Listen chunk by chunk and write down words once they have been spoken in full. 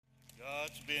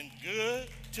God's been good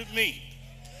to me.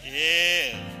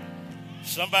 Yeah.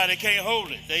 Somebody can't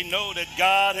hold it. They know that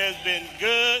God has been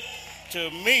good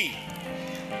to me.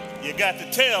 You got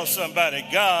to tell somebody,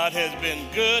 God has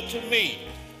been good to me.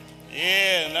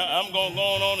 Yeah, and I'm going to go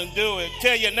on and do it.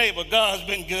 Tell your neighbor, God's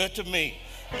been good to me.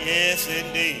 Yes,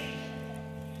 indeed.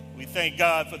 We thank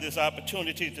God for this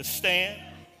opportunity to stand.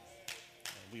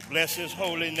 We bless his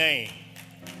holy name.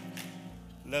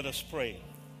 Let us pray.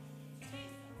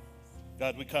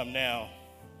 God, we come now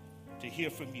to hear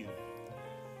from you.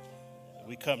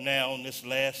 We come now on this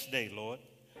last day, Lord,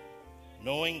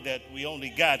 knowing that we only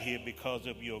got here because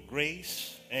of your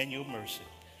grace and your mercy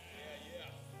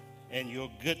and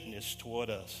your goodness toward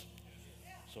us.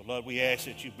 So, Lord, we ask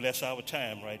that you bless our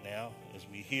time right now as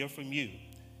we hear from you.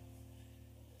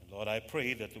 And Lord, I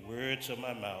pray that the words of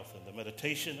my mouth and the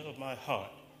meditation of my heart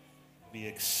be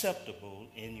acceptable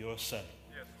in your sight.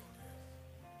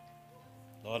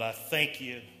 Lord, I thank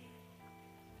you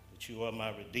that you are my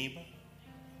Redeemer,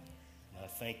 and I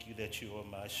thank you that you are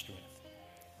my strength.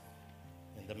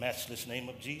 In the matchless name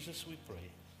of Jesus, we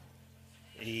pray.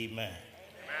 Amen.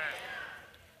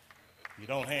 If you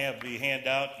don't have the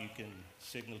handout, you can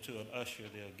signal to an usher.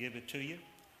 They'll give it to you.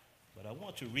 But I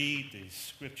want to read the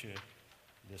scripture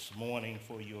this morning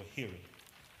for your hearing.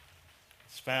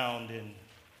 It's found in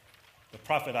the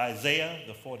prophet Isaiah,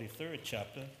 the 43rd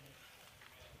chapter,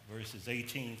 verses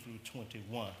 18 through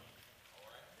 21.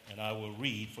 And I will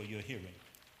read for your hearing.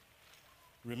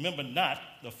 Remember not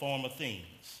the former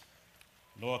things,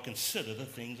 nor consider the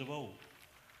things of old.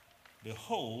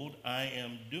 Behold, I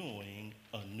am doing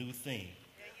a new thing.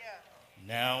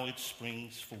 Now it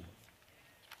springs forth.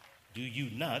 Do you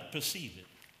not perceive it?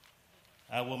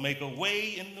 I will make a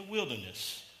way in the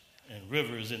wilderness and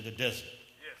rivers in the desert.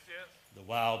 The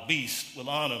wild beasts will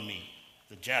honor me,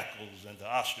 the jackals and the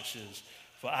ostriches,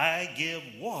 for I give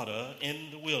water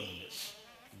in the wilderness,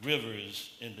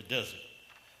 rivers in the desert,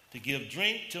 to give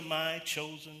drink to my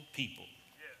chosen people,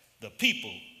 the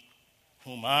people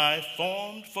whom I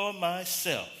formed for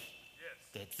myself,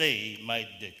 that they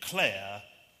might declare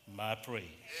my praise.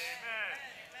 Amen.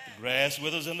 The grass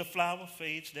withers and the flower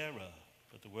fades thereof,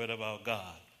 but the word of our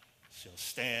God shall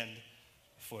stand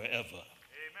forever.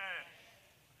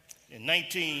 In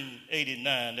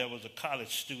 1989, there was a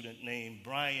college student named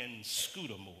Brian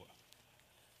Scudamore.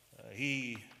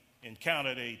 He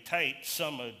encountered a tight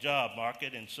summer job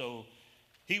market, and so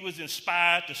he was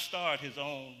inspired to start his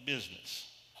own business.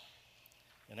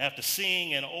 And after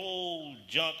seeing an old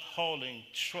junk hauling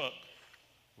truck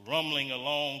rumbling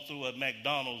along through a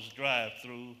McDonald's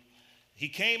drive-thru, he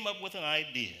came up with an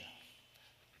idea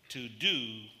to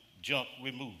do junk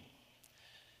removal.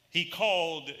 He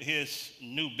called his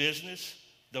new business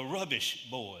the Rubbish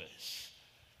Boys.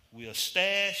 We'll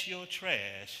stash your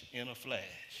trash in a flash.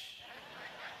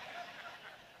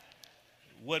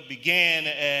 What began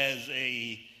as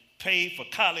a pay for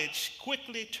college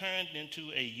quickly turned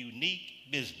into a unique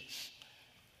business.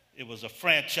 It was a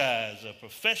franchise of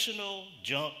professional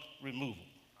junk removal.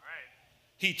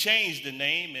 He changed the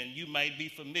name, and you might be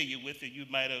familiar with it. You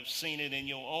might have seen it in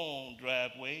your own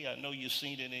driveway. I know you've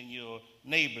seen it in your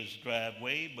neighbor's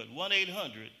driveway, but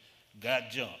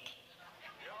 1-800-GOT-JUNK.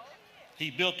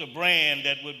 He built a brand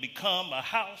that would become a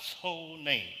household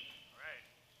name.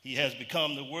 He has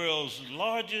become the world's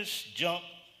largest junk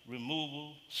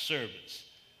removal service.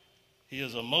 He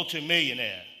is a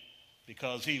multimillionaire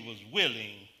because he was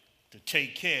willing to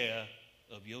take care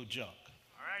of your junk.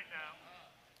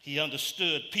 He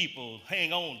understood people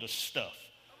hang on to stuff.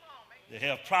 They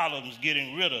have problems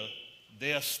getting rid of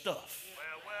their stuff.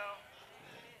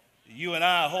 You and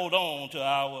I hold on to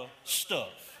our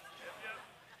stuff.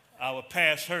 Our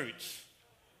past hurts,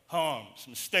 harms,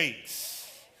 mistakes,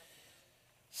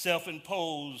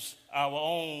 self-impose our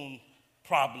own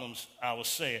problems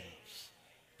ourselves.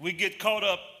 We get caught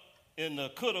up in the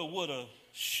coulda, woulda,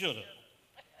 shoulda.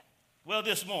 Well,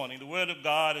 this morning, the Word of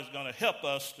God is going to help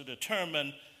us to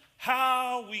determine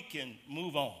how we can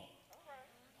move on.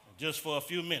 Just for a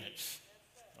few minutes,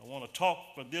 I want to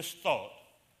talk from this thought,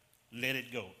 let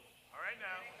it go. All right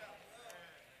now.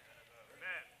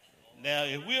 Now,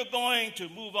 if we're going to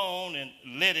move on and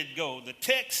let it go, the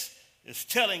text is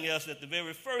telling us that the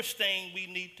very first thing we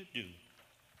need to do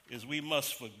is we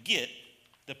must forget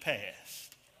the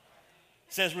past.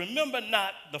 It says, remember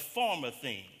not the former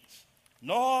things,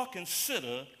 nor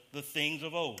consider the things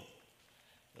of old.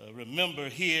 Remember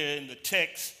here in the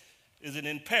text is an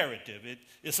imperative.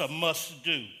 It's a must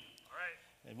do.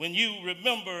 And when you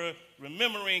remember,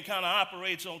 remembering kind of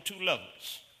operates on two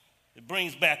levels. It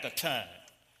brings back a time.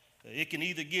 It can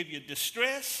either give you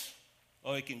distress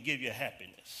or it can give you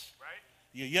happiness.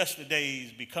 Your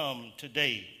yesterdays become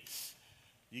todays.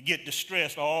 You get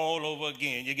distressed all over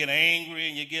again. You get angry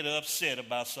and you get upset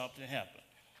about something happening.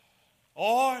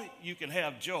 Or you can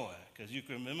have joy because you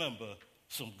can remember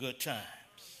some good times.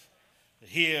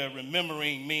 Here,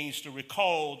 remembering means to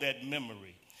recall that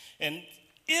memory. And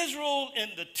Israel in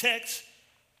the text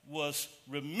was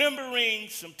remembering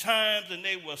some times, and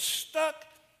they were stuck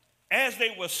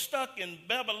in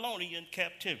Babylonian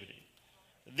captivity.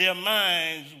 Their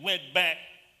minds went back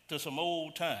to some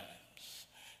old times.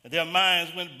 Their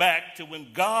minds went back to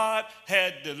when God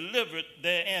had delivered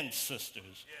their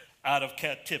ancestors out of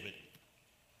captivity.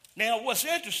 Now, what's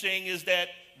interesting is that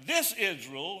this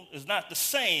Israel is not the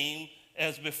same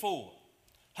as before.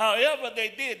 However, they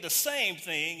did the same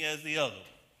thing as the other: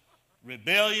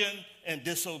 rebellion and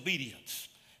disobedience.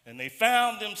 And they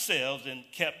found themselves in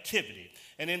captivity.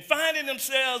 And in finding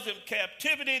themselves in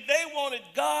captivity, they wanted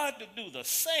God to do the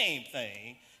same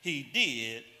thing he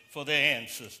did for their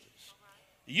ancestors.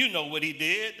 You know what he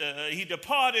did. He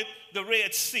departed the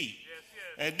Red Sea.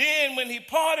 And then when he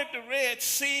parted the Red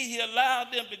Sea, he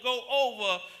allowed them to go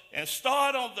over and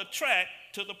start on the track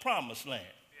to the Promised Land.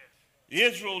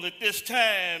 Israel at this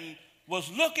time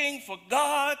was looking for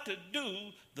God to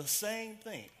do the same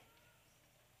thing.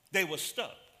 They were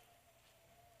stuck.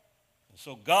 And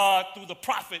so God, through the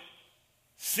prophet,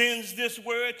 sends this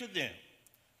word to them: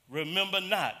 remember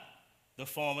not the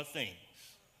former things.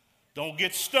 Don't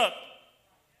get stuck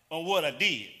on what I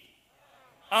did.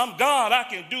 I'm God. I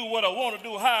can do what I want to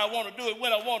do, how I want to do it,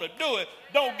 when I want to do it.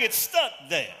 Don't get stuck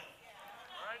there.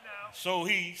 So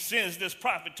he sends this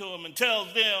prophet to them and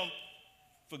tells them,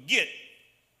 forget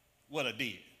what I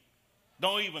did.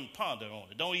 Don't even ponder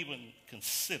on it. Don't even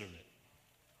consider it.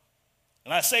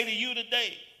 And I say to you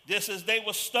today, just as they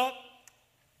were stuck,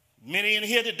 many in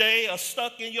here today are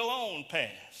stuck in your own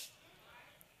past.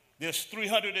 This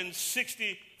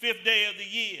 365th day of the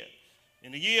year,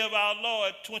 in the year of our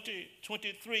Lord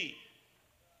 2023,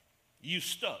 you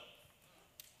stuck.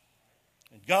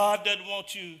 And God doesn't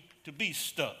want you to be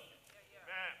stuck.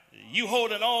 You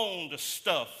holding on to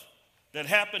stuff that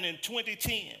happened in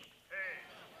 2010,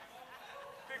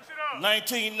 Fix it up.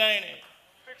 1990,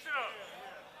 Fix it up.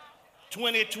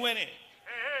 2020.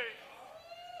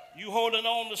 You holding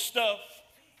on to stuff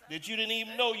that you didn't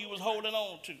even know you was holding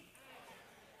on to.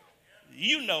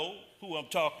 You know who I'm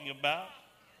talking about.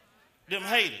 Them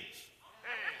haters.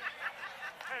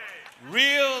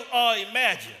 Real or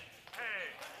imagined,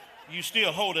 you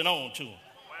still holding on to them.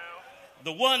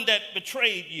 The one that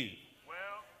betrayed you,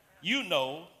 you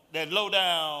know, that low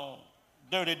down,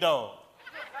 dirty dog.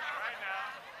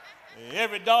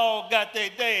 Every dog got their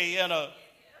day, and a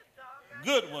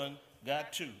good one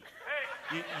got two.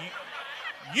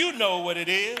 You know what it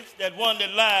is, that one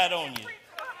that lied on you,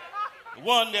 the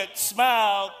one that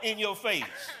smiled in your face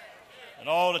and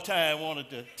all the time wanted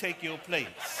to take your place.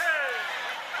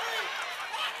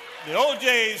 The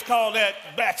OJs call that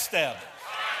backstabbing.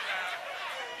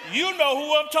 You know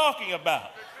who I'm talking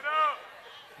about.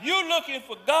 You're looking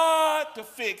for God to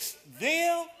fix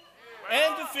them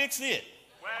and to fix it.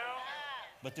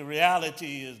 But the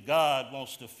reality is God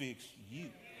wants to fix you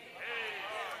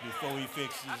before he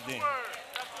fixes them.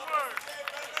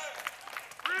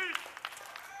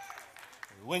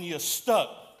 When you're stuck,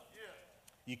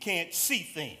 you can't see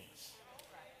things.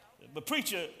 But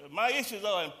preacher, my issues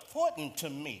are important to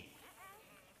me.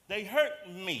 They hurt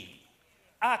me.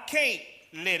 I can't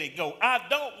let it go. I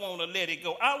don't want to let it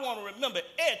go. I want to remember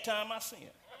every time I sin.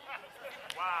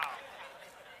 Wow.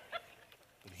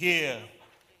 But here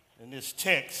in this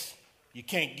text, you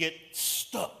can't get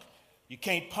stuck. You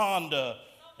can't ponder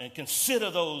and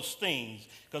consider those things,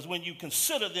 because when you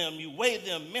consider them, you weigh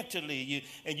them mentally,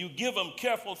 and you give them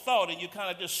careful thought, and you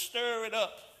kind of just stir it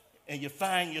up, and you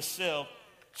find yourself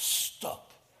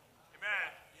stuck. Amen.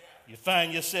 You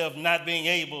find yourself not being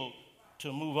able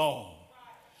to move on.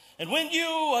 And when you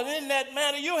are in that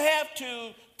manner, you have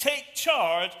to take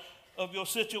charge of your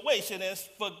situation and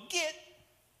forget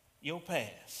your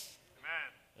past.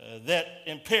 That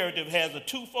imperative has a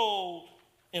twofold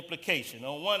implication.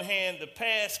 On one hand, the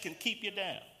past can keep you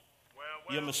down.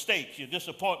 Your mistakes, your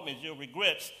disappointments, your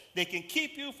regrets, they can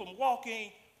keep you from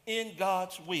walking in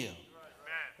God's will.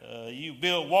 You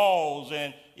build walls,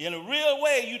 and in a real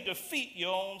way, you defeat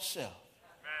your own self.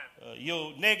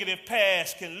 Your negative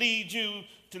past can lead you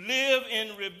to live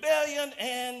in rebellion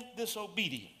and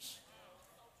disobedience.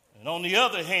 And on the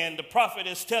other hand, the prophet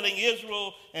is telling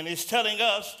Israel and is telling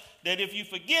us that if you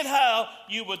forget how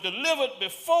you were delivered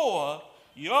before,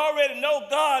 you already know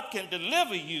God can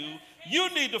deliver you. You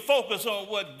need to focus on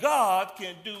what God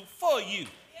can do for you.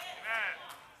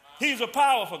 He's a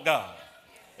powerful God.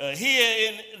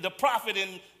 Here in the prophet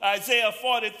in Isaiah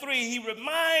 43, he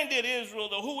reminded Israel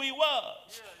of who he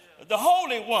was, the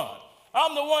Holy One.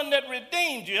 I'm the one that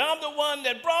redeemed you. I'm the one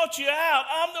that brought you out.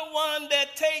 I'm the one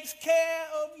that takes care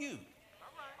of you. All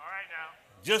right now.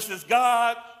 Just as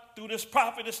God, through this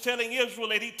prophet, is telling Israel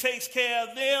that he takes care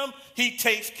of them, he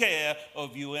takes care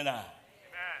of you and I. Amen.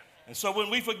 And so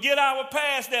when we forget our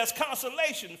past, there's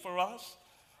consolation for us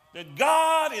that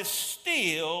God is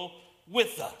still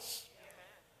with us.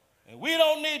 And we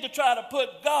don't need to try to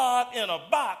put God in a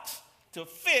box to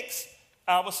fix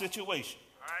our situation.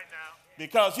 All right now.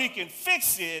 Because he can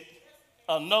fix it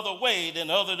another way than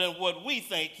other than what we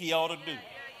think he ought to do.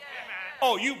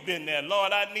 Oh, you've been there.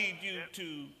 Lord, I need you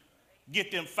to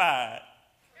get them fired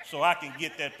so I can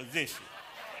get that position.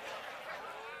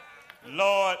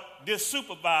 Lord, this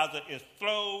supervisor is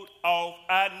thrown off.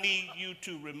 I need you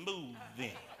to remove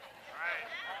them.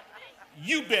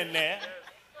 You've been there.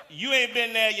 You ain't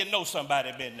been there, you know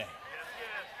somebody been there.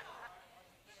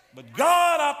 But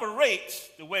God operates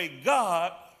the way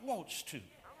God wants to.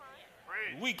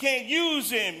 We can't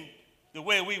use him the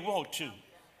way we want to.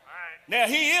 Now,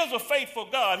 he is a faithful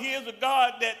God. He is a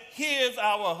God that hears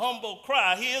our humble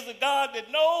cry. He is a God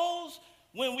that knows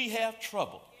when we have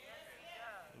trouble.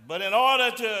 But in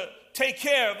order to take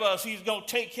care of us, he's going to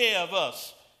take care of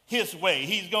us his way.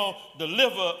 He's going to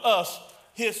deliver us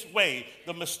his way.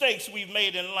 The mistakes we've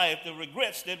made in life, the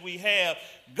regrets that we have,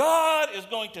 God is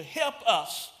going to help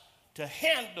us to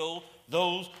handle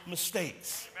those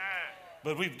mistakes. Amen.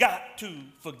 But we've got to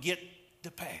forget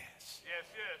the past. Yes.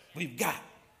 We've got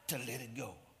to let it go.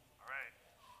 All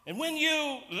right. And when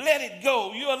you let it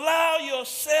go, you allow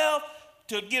yourself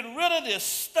to get rid of this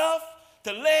stuff,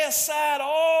 to lay aside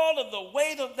all of the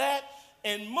weight of that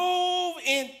and move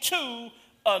into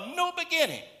a new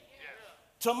beginning.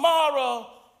 Tomorrow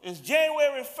is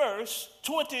January 1st,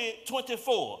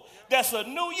 2024. That's a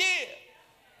new year.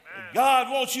 God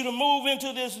wants you to move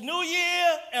into this new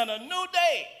year and a new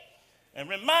day. And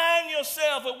remind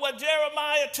yourself of what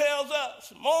Jeremiah tells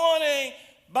us. Morning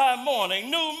by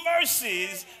morning, new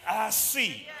mercies I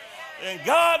see. And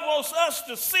God wants us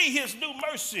to see his new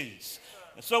mercies.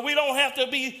 And so we don't have to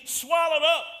be swallowed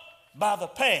up by the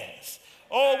past.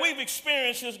 Oh, we've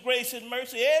experienced his grace and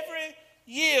mercy. Every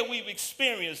year we've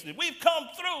experienced it. We've come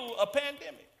through a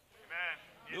pandemic.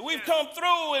 We've come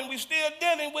through and we're still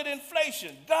dealing with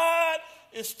inflation. God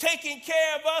is taking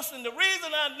care of us, and the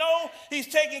reason I know he's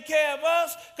taking care of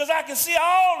us because I can see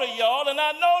all of y'all, and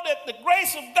I know that the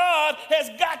grace of God has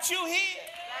got you here.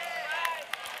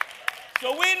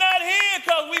 So we're not here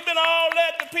because we've been all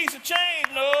at the piece of change.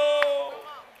 No,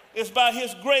 it's by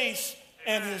his grace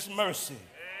and his mercy.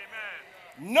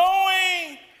 Amen.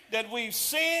 Knowing that we've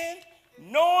sinned,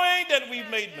 knowing that we've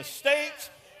made mistakes,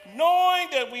 knowing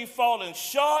that we've fallen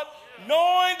short,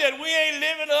 knowing that we ain't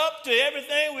living up to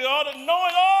everything we ought to, knowing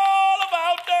all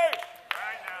about dirt,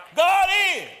 God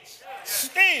is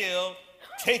still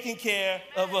taking care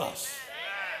of us.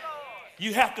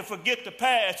 You have to forget the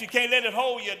past. You can't let it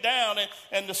hold you down.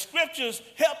 And the scriptures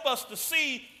help us to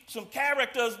see some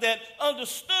characters that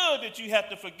understood that you have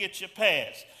to forget your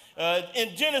past.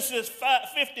 In Genesis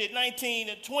 50, 19,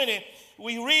 and 20,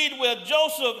 we read where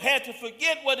Joseph had to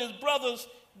forget what his brothers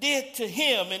did to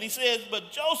him. And he says,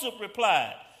 but Joseph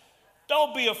replied,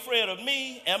 don't be afraid of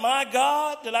me. Am I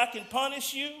God that I can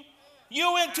punish you?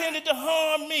 You intended to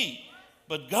harm me,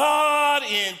 but God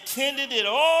intended it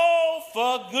all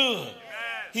for good.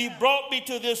 He brought me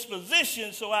to this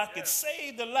position so I could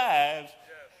save the lives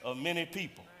of many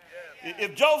people.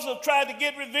 If Joseph tried to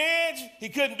get revenge, he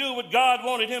couldn't do what God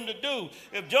wanted him to do.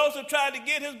 If Joseph tried to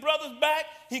get his brothers back,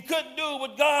 he couldn't do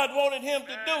what God wanted him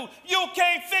to do. You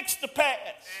can't fix the past.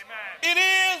 It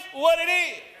is what it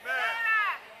is.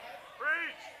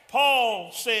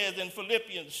 Paul says in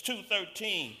Philippians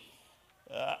 2:13,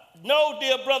 no,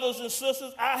 dear brothers and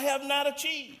sisters, I have not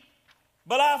achieved,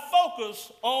 but I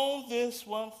focus on this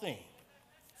one thing,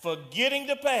 forgetting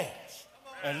the past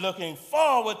and looking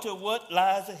forward to what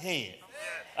lies ahead.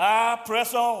 I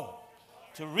press on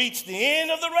to reach the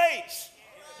end of the race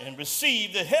and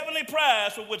receive the heavenly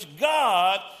prize for which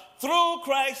God, through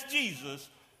Christ Jesus,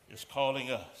 is calling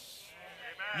us.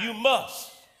 You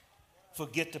must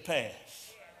forget the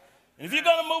past. And if you're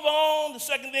going to move on, the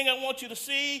second thing I want you to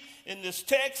see in this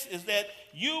text is that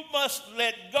you must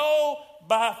let go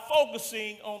by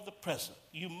focusing on the present.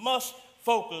 You must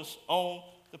focus on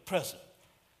the present.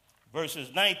 Verses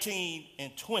 19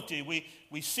 and 20,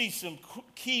 we see some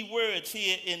key words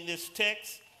here in this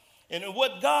text. And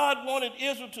what God wanted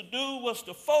Israel to do was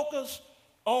to focus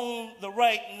on the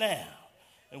right now.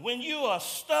 And when you are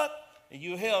stuck and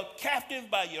you're held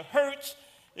captive by your hurts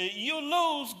You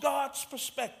lose God's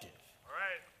perspective. All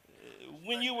right.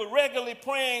 When you were regularly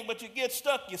praying, but you get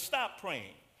stuck, you stop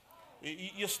praying.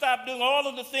 You stop doing all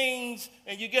of the things,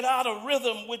 and you get out of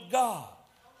rhythm with God.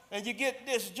 And you get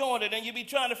disjointed, and you be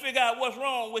trying to figure out what's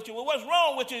wrong with you. Well, what's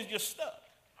wrong with you is you're stuck.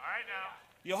 All right now.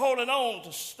 You're holding on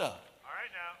to stuff. All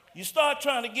right now. You start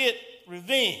trying to get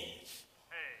revenge.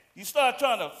 Hey. You start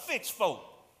trying to fix folk.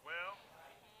 Well.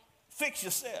 Fix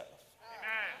yourself.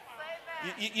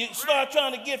 Amen. You start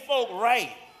trying to get folk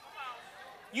right.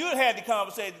 You had the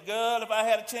conversation, girl, if I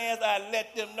had a chance, I'd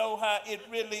let them know how it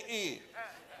really is.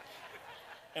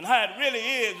 And how it really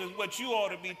is what you ought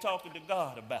to be talking to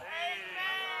God about. Amen.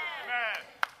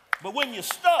 But when you're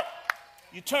stuck,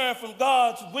 you turn from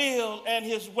God's will and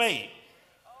his way.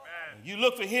 Amen. You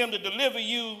look for him to deliver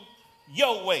you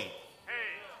your way.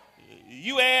 Hey.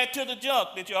 You add to the junk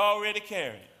that you're already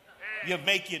carrying. Hey. You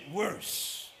make it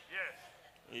worse.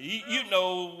 Yes. You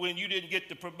know when you didn't get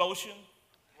the promotion,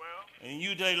 Well. and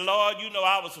you say, Lord, you know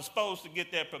I was supposed to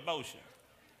get that promotion.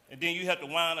 And then you have to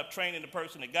wind up training the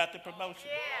person that got the promotion.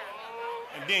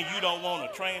 And then you don't want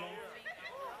to train them.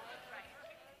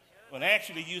 When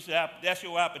actually that's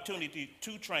your opportunity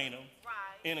to train them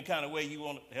in the kind of way you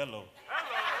want to. Hello.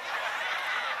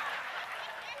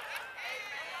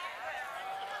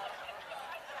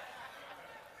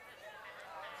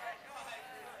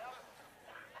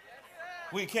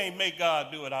 We can't make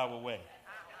God do it our way.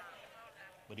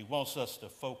 But he wants us to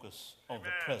focus on the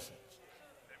present.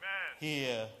 Amen.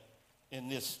 Here in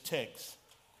this text,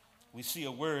 we see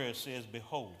a word that says,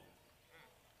 behold.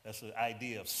 That's the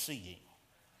idea of seeing.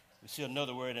 We see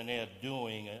another word in there,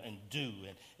 doing and do,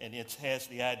 and it has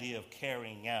the idea of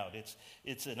carrying out.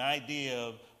 It's an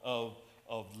idea of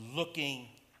looking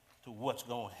to what's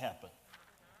going to happen.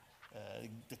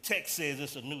 The text says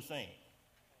it's a new thing.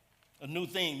 A new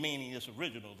thing meaning it's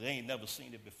original. They ain't never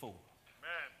seen it before.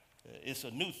 Amen. It's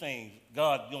a new thing.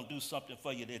 God's going to do something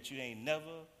for you that you ain't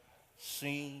never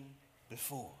seen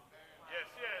before. Yes,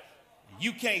 yes.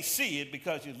 You can't see it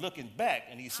because you're looking back,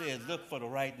 and he says, look for the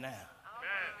right now.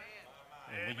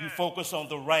 Amen. And when you focus on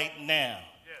the right now,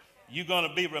 Yes. you're going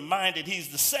to be reminded he's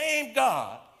the same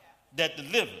God that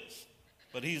delivers,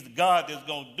 but he's the God that's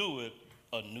going to do it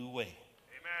a new way.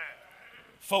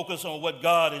 Amen. Focus on what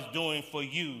God is doing for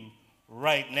you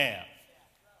right now.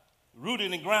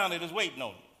 Rooted and grounded is waiting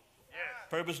on you. Yes.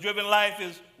 Purpose-driven life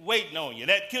is waiting on you.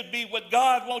 That could be what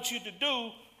God wants you to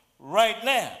do right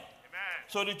now. Amen.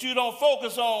 So that you don't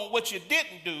focus on what you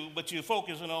didn't do, but you're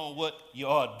focusing on what you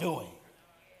are doing.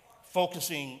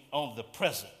 Focusing on the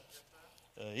present.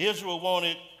 Israel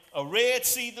wanted a Red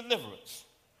Sea deliverance.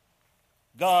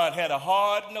 God had a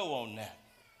hard no on that.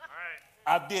 All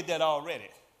right. I did that already.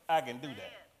 I can do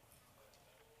that.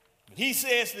 But he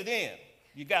says to them,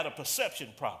 you got a perception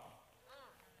problem.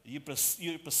 Your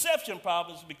perception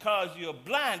problem is because you're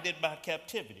blinded by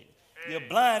captivity. Hey. You're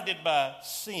blinded by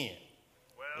sin.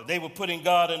 Well. They were putting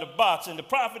God in a box, and the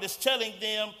prophet is telling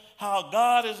them how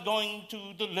God is going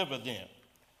to deliver them.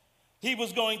 He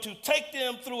was going to take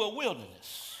them through a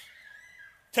wilderness,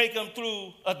 take them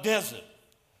through a desert.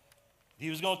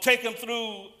 He was going to take them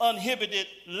through uninhabited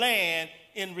land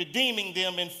in redeeming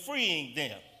them and freeing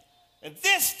them. And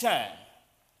this time,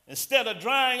 instead of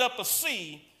drying up a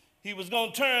sea, he was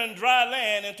going to turn dry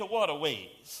land into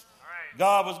waterways. Right.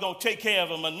 God was going to take care of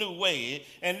them a new way.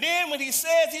 And then when he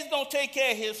says he's going to take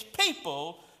care of his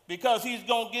people because he's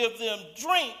going to give them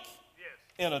drink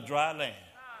in a dry land.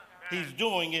 Amen. He's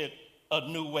doing it a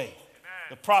new way. Amen.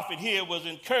 The prophet here was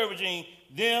encouraging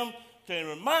them to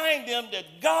remind them that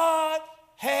God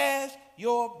has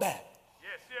your back.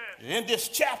 Yes, yes. In this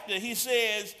chapter, he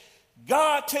says,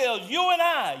 God tells you and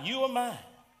I, you are mine,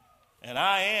 and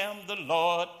I am the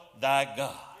Lord thy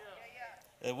God.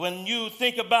 And when you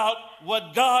think about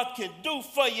what God can do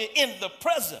for you in the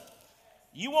present,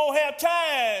 you won't have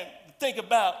time to think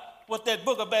about what that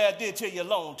booger bear did to you a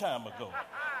long time ago.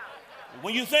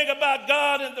 When you think about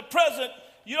God in the present,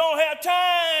 you don't have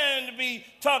time to be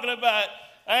talking about,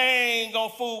 I ain't going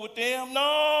to fool with them.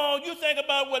 No, you think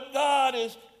about what God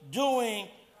is doing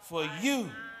for you.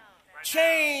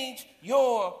 Change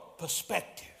your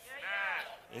perspective.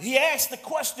 He asked the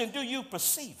question, do you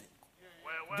perceive it?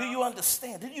 Well. Do you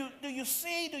understand? Do you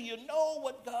see? Do you know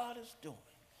what God is doing?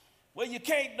 Well, you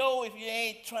can't know if you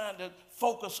ain't trying to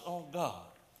focus on God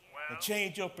and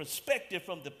change your perspective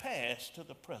from the past to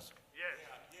the present.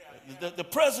 Yes. The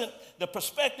present, the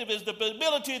perspective is the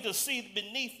ability to see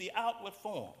beneath the outward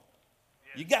form.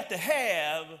 You got to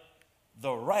have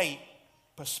the right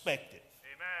perspective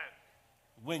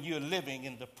Amen. when you're living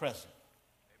in the present.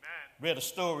 Amen. Read a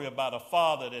story about a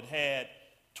father that had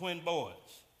twin boys.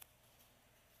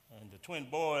 And the twin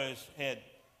boys had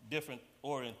different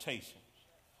orientations.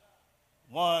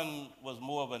 One was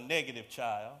more of a negative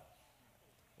child.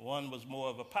 One was more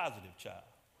of a positive child.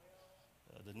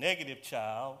 The negative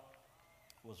child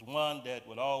was one that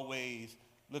would always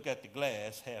look at the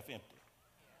glass half empty.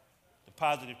 The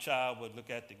positive child would look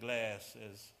at the glass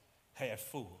as half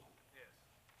full. Yes.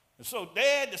 And so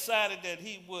Dad decided that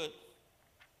he would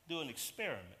do an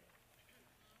experiment.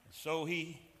 And so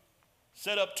he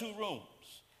set up 2 rooms.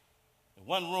 In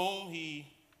one room, he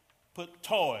put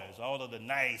toys, all of the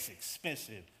nice,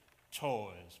 expensive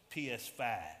toys,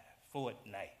 PS5,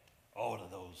 Fortnite, all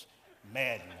of those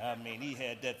Madden. I mean, he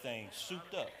had that thing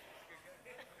souped up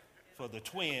for the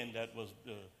twin that was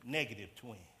the negative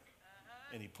twin.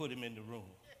 And he put him in the room.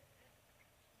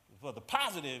 For the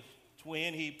positive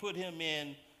twin, he put him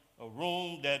in a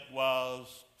room that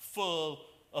was full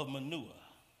of manure.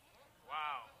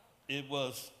 Wow. It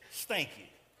was stinky.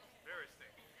 Very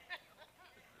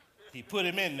stinky. He put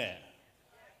him in there.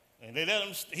 And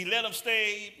he let him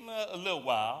stay a little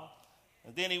while.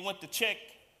 And then he went to check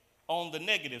on the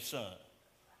negative son.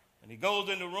 And he goes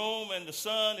in the room, and the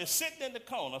son is sitting in the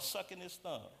corner sucking his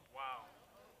thumb. Wow.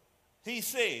 He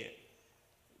said,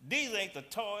 "These ain't the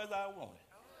toys I wanted.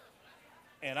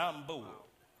 And I'm bored."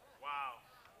 Wow.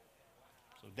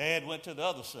 So Dad went to the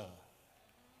other son.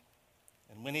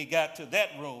 And when he got to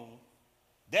that room,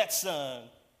 that son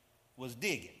was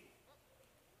digging.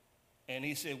 And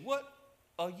he said, "What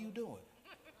are you doing?"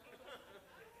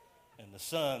 And the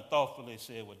son thoughtfully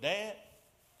said, "Well, Dad,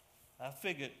 I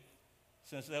figured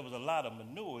since there was a lot of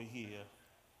manure here,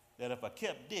 that if I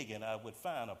kept digging, I would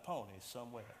find a pony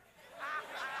somewhere."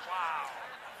 Wow.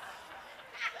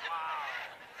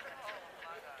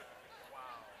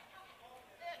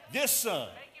 This son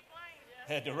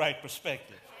had the right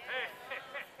perspective.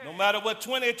 No matter what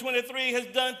 2023 has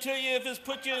done to you, if it's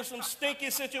put you in some stinky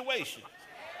situations,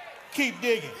 keep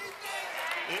digging.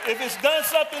 If it's done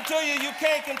something to you you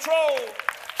can't control,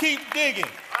 keep digging.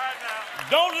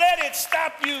 Don't let it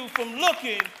stop you from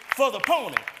looking for the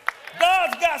pony.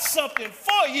 God's got something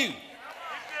for you.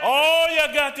 All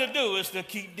you got to do is to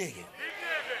keep digging.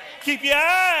 Keep your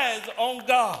eyes on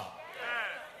God,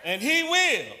 and He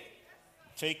will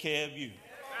take care of you.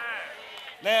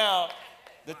 Now,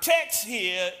 the text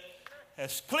here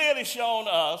has clearly shown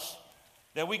us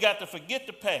that we got to forget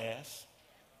the past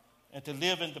and to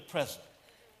live in the present.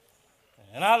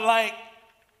 And I like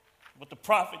what the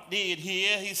prophet did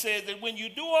here. He said that when you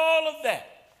do all of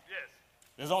that, Yes.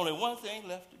 there's only one thing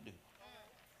left to do.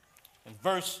 In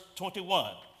verse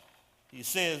 21, he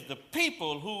says, "The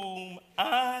people whom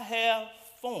I have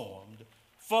formed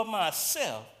for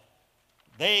myself,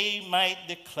 they might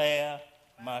declare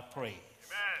my praise."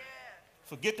 Amen.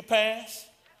 Forget the past,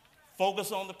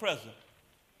 focus on the present,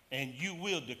 and you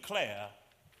will declare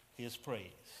His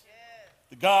praise.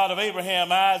 The God of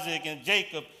Abraham, Isaac, and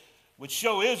Jacob would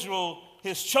show Israel,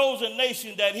 His chosen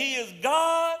nation, that He is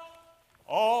God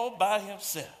all by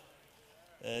Himself.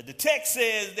 The text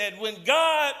says that when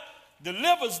God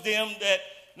delivers them, that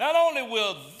not only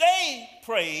will they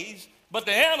praise, but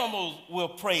the animals will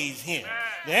praise Him.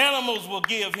 The animals will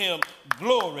give Him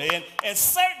glory. And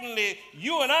certainly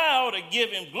you and I ought to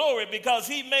give Him glory because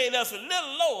He made us a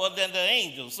little lower than the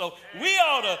angels. So we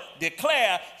ought to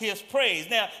declare His praise.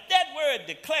 Now, that word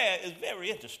declare is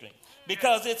very interesting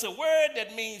because it's a word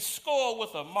that means score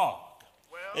with a mark.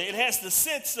 It has the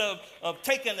sense of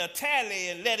taking a tally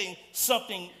and letting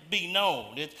something be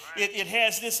known. It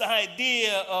has this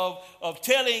idea of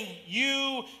telling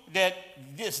you that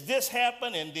this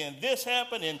happened, and then this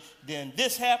happened, and then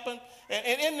this happened.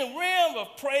 And in the realm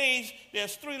of praise,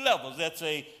 there's 3 levels. That's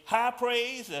a high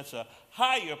praise, that's a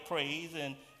higher praise,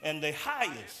 and the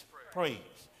highest praise.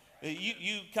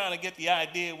 You kind of get the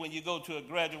idea when you go to a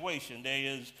graduation. There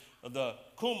is the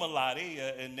cum laude,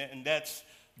 and that's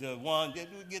the one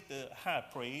that will get the high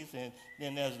praise, and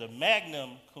then there's the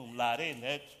magna cum laude, and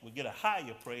that will get a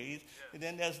higher praise, and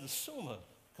then there's the summa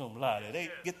cum laude.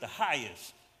 They get the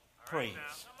highest praise.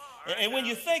 And when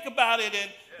you think about it,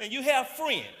 and you have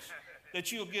friends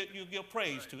that you'll give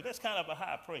praise to, that's kind of a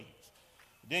high praise.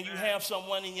 Then you have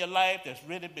someone in your life that's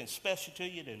really been special to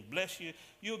you, that bless you,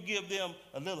 you'll give them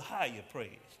a little higher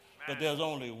praise. But there's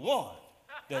only one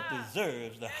that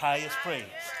deserves the highest praise.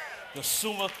 The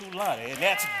summa cum laude, and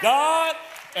that's God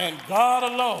and God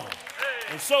alone.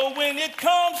 And so when it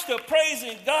comes to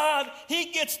praising God, He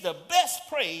gets the best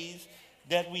praise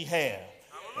that we have.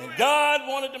 And God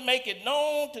wanted to make it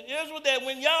known to Israel that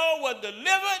when y'all were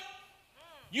delivered,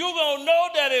 you're going to know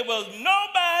that it was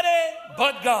nobody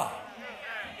but God.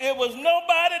 It was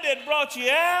nobody that brought you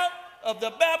out. of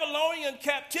the Babylonian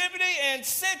captivity and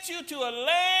sent you to a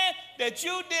land that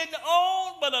you didn't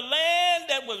own, but a land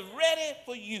that was ready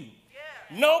for you.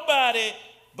 Nobody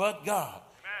but God.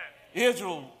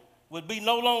 Israel would be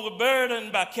no longer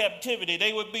burdened by captivity.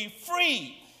 They would be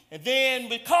free. And then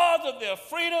because of their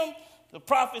freedom, the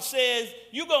prophet says,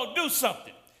 you're going to do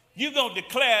something. You're going to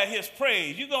declare his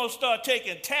praise. You're going to start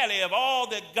taking tally of all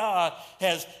that God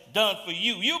has done for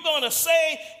you. You're going to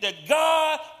say that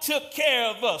God took care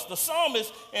of us. The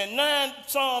psalmist in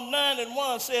Psalm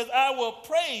 9:1 says, I will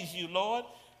praise you, Lord,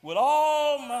 with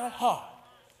all my heart.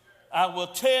 I will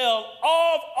tell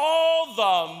of all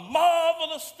the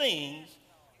marvelous things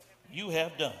you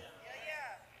have done.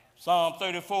 Psalm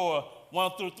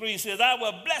 34:1-3 says, I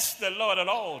will bless the Lord at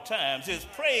all times. His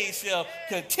praise shall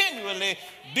continually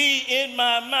be in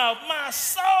my mouth. My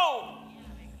soul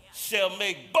shall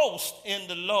make boast in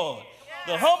the Lord.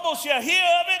 The humble shall hear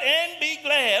of it and be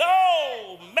glad.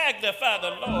 Oh, magnify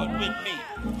the Lord with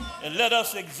me, and let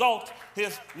us exalt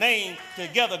his name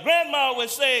together. Grandma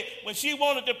would say when she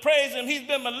wanted to praise him, he's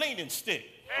been my leaning stick.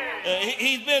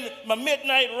 He's been my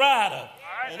midnight rider.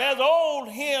 And there's an old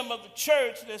hymn of the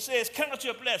church that says, count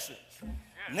your blessings.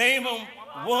 Name them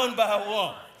one by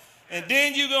one. And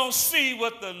then you're going to see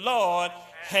what the Lord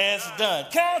has done.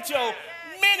 Count your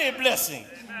many blessings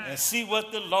and see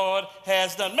what the Lord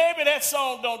has done. Maybe that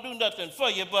song don't do nothing for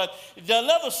you, but the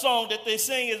another song that they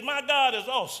sing is, my God is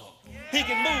awesome. He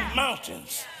can move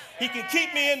mountains. He can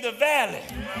keep me in the valley.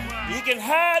 He can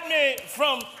hide me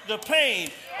from the pain.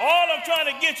 All I'm trying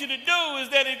to get you to do is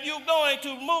that if you're going to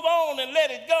move on and let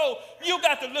it go, you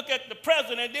got to look at the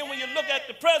present. And then when you look at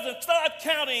the present, start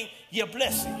counting your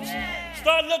blessings.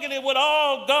 Start looking at what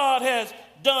all God has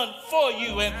done for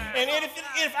you. And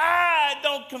if I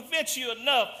don't convince you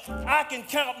enough, I can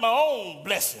count my own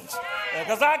blessings.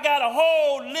 Because I got a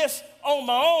whole list on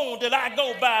my own that I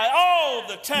go by all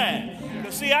the time.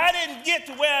 But see, I didn't get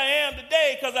to where I am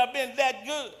today because I've been that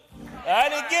good. I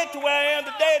didn't get to where I am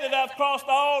today that I've crossed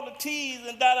all the T's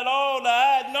and dotted all the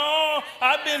I's. No,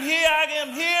 I've been here. I am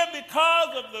here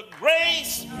because of the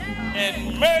grace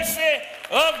and mercy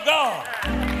of God.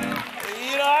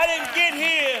 You know, I didn't get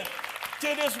here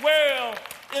to this world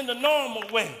in the normal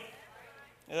way.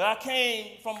 I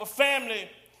came from a family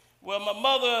where my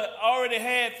mother already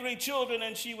had 3 children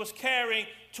and she was carrying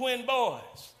twin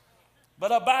boys.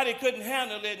 But her body couldn't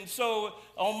handle it, and so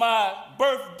on my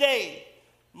birthday,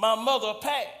 my mother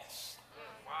passed.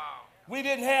 Wow. We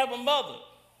didn't have a mother,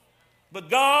 but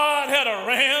God had a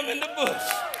ram in the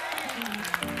bush.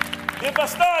 If I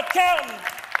start counting,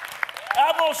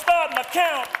 I'm going to start my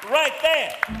count right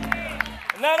there.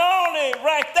 Not only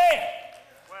right there,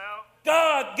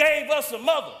 God gave us a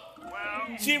mother.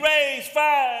 She raised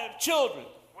 5 children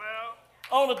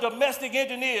on a domestic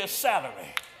engineer's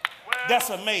salary.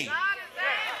 That's amazing.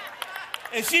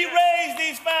 And she raised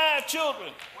these 5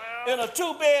 children in a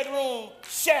 2-bedroom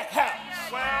shack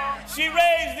house. She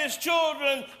raised these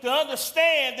children to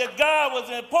understand that God was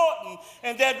important,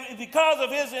 and that because of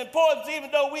his importance,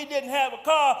 even though we didn't have a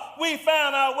car, we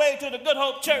found our way to the Good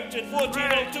Hope Church at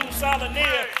 1402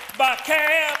 Solanier by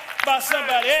cab, by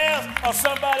somebody else, or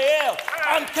somebody else.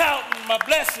 I'm counting my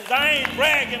blessings. I ain't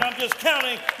bragging. I'm just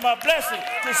counting my blessings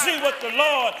to see what the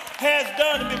Lord has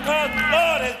done, because the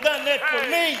Lord has done that for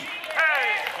me.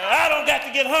 I don't got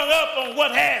to get hung up on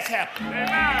what has happened.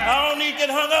 I don't need to get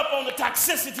hung up on the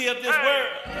toxicity of this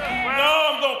world. No,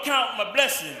 I'm going to count my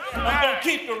blessings. I'm going to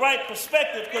keep the right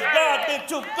perspective, because God's been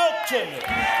too good to me.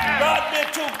 God's been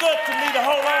too good to me to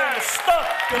hold on to stuff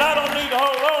that I don't need to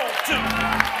hold on to.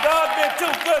 God's been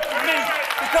too good to me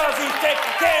because he's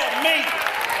taking care of me.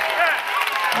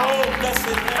 Oh, bless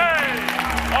his name.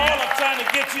 All I'm trying to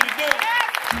get you to do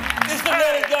is to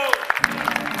let it go.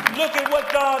 Look at what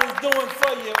God is doing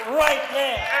for you right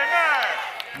now.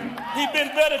 He's been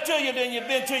better to you than you've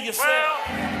been to yourself.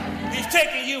 He's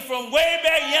taking you from way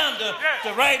back yonder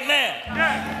to right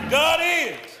now. God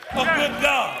is a good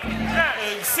God.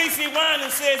 C.C. Winan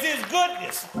says his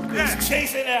goodness is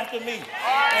chasing after me.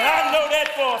 And I know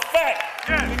that for a fact,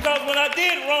 because when I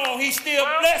did wrong, he still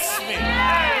blessed me.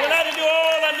 When I didn't do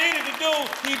all I needed to do,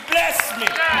 he blessed me.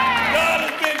 God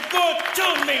has been good to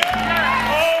me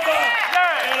over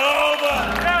and over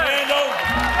and over.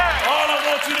 All I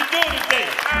want you to do today,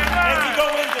 as you go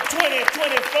into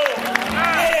 2024,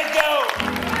 let it go.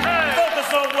 Focus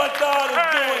on what God is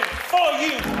doing for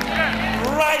you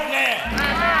right now.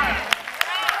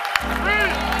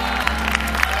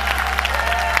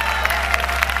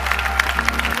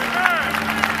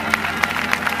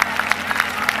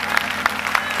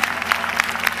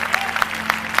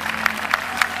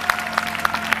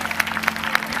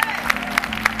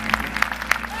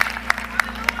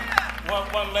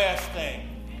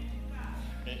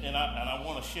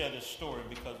 share this story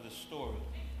because this story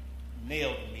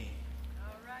nailed me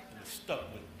and it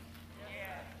stuck with me.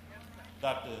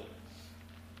 Dr.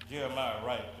 Jeremiah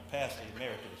Wright, the pastor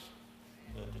emeritus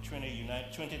of the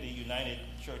Trinity United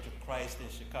Church of Christ in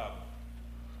Chicago,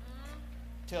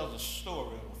 tells a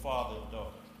story of a father and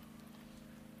daughter.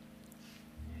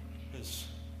 His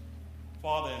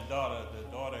father and daughter,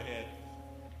 the daughter had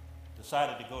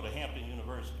decided to go to Hampton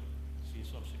University. She's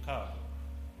from Chicago.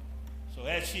 So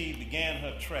as she began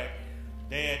her trek,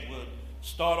 Dad would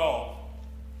start off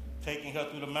taking her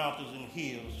through the mountains and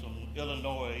hills from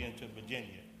Illinois into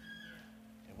Virginia.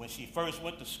 And when she first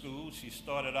went to school, she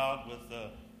started out with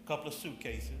a couple of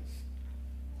suitcases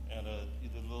and a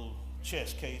little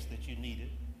chest case that you needed.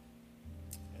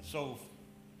 And so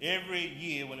every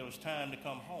year when it was time to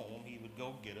come home, he would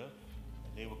go get her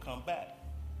and they would come back.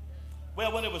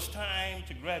 Well, when it was time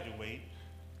to graduate,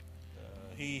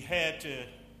 he had to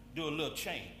do a little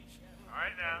change. All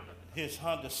right now. His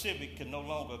Honda Civic could no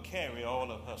longer carry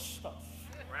all of her stuff.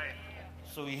 Right.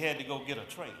 So he had to go get a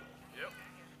trailer. Yep.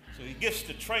 So he gets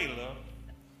the trailer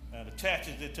and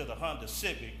attaches it to the Honda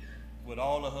Civic with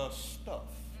all of her stuff.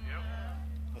 Yep.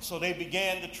 And so they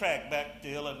began the trek back to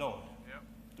Illinois, Yep.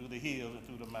 through the hills and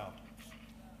through the mountains.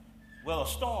 Well, a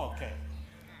storm came.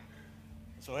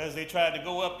 So as they tried to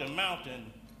go up the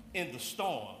mountain in the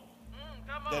storm,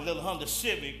 that little Honda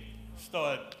Civic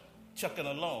started chucking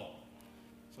along.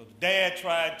 So the dad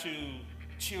tried to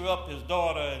cheer up his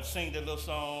daughter and sing the little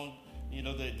song, you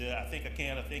know, the I think I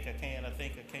can, I think I can, I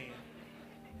think I can.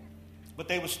 But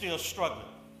they were still struggling.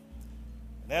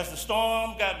 And as the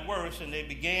storm got worse and they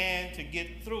began to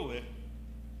get through it,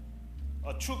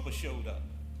 a trooper showed up.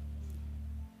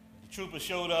 The trooper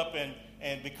showed up,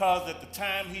 and because at the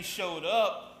time he showed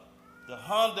up, the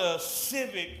Honda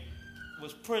Civic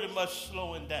was pretty much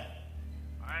slowing down.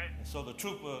 All right. And so the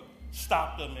trooper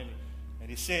stopped him and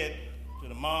he said to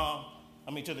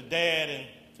the dad and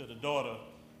to the daughter,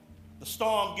 the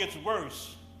storm gets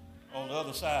worse on the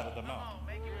other side of the mountain. Come on,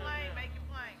 make it plain, make it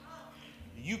plain.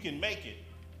 You can make it,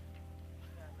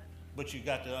 but you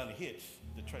got to unhitch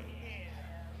the trailer.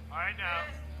 All right now.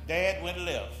 Dad went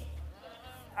left.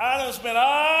 I done spent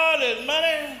all this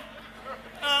money.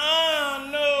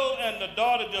 No. And the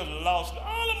daughter just lost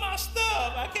all of my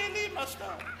stuff. I can't leave my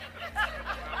stuff.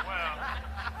 Well.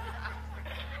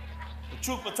 The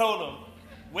trooper told him,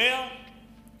 well,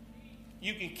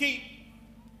 you can keep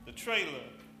the trailer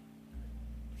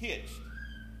hitched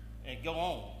and go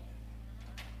on,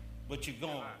 but you're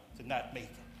going to not make it.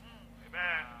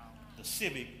 Amen. The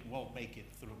Civic won't make it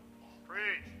through.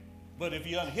 Preach. But if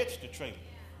you unhitch the trailer,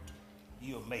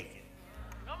 you'll make it.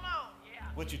 Come on, yeah.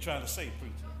 What you trying to say,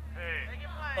 preacher? Hey. Make it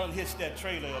plain. Unhitch that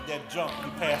trailer of that junk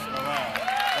you passing around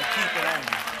and keep it on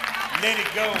you. Let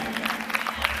it go.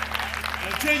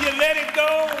 Until you let it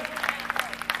go,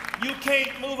 you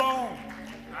can't move on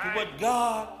to what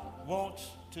God wants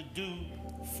to do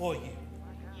for you.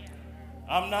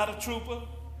 I'm not a trooper,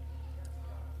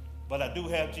 but I do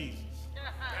have Jesus.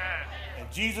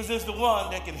 And Jesus is the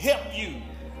one that can help you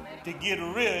to get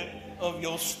rid of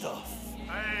your stuff.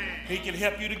 Hey. He can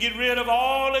help you to get rid of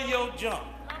all of your junk.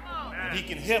 Come on. And he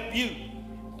can help you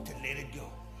to let it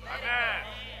go. Amen.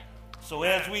 So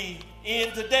as we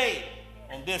end today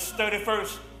on this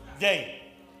 31st day,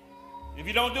 if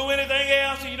you don't do anything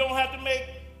else and you don't have to make,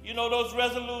 those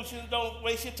resolutions, don't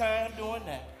waste your time doing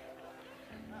that.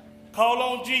 Call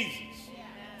on Jesus.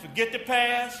 Forget the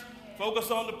past, focus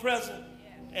on the present,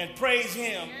 and praise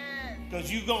him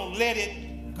because you're going to let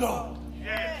it go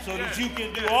so that you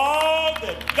can do all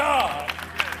that God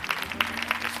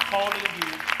is calling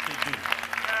you to do.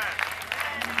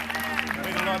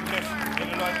 May the Lord bless you. May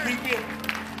the Lord keep you.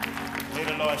 May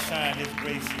the Lord shine his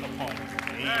grace upon you.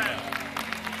 Amen.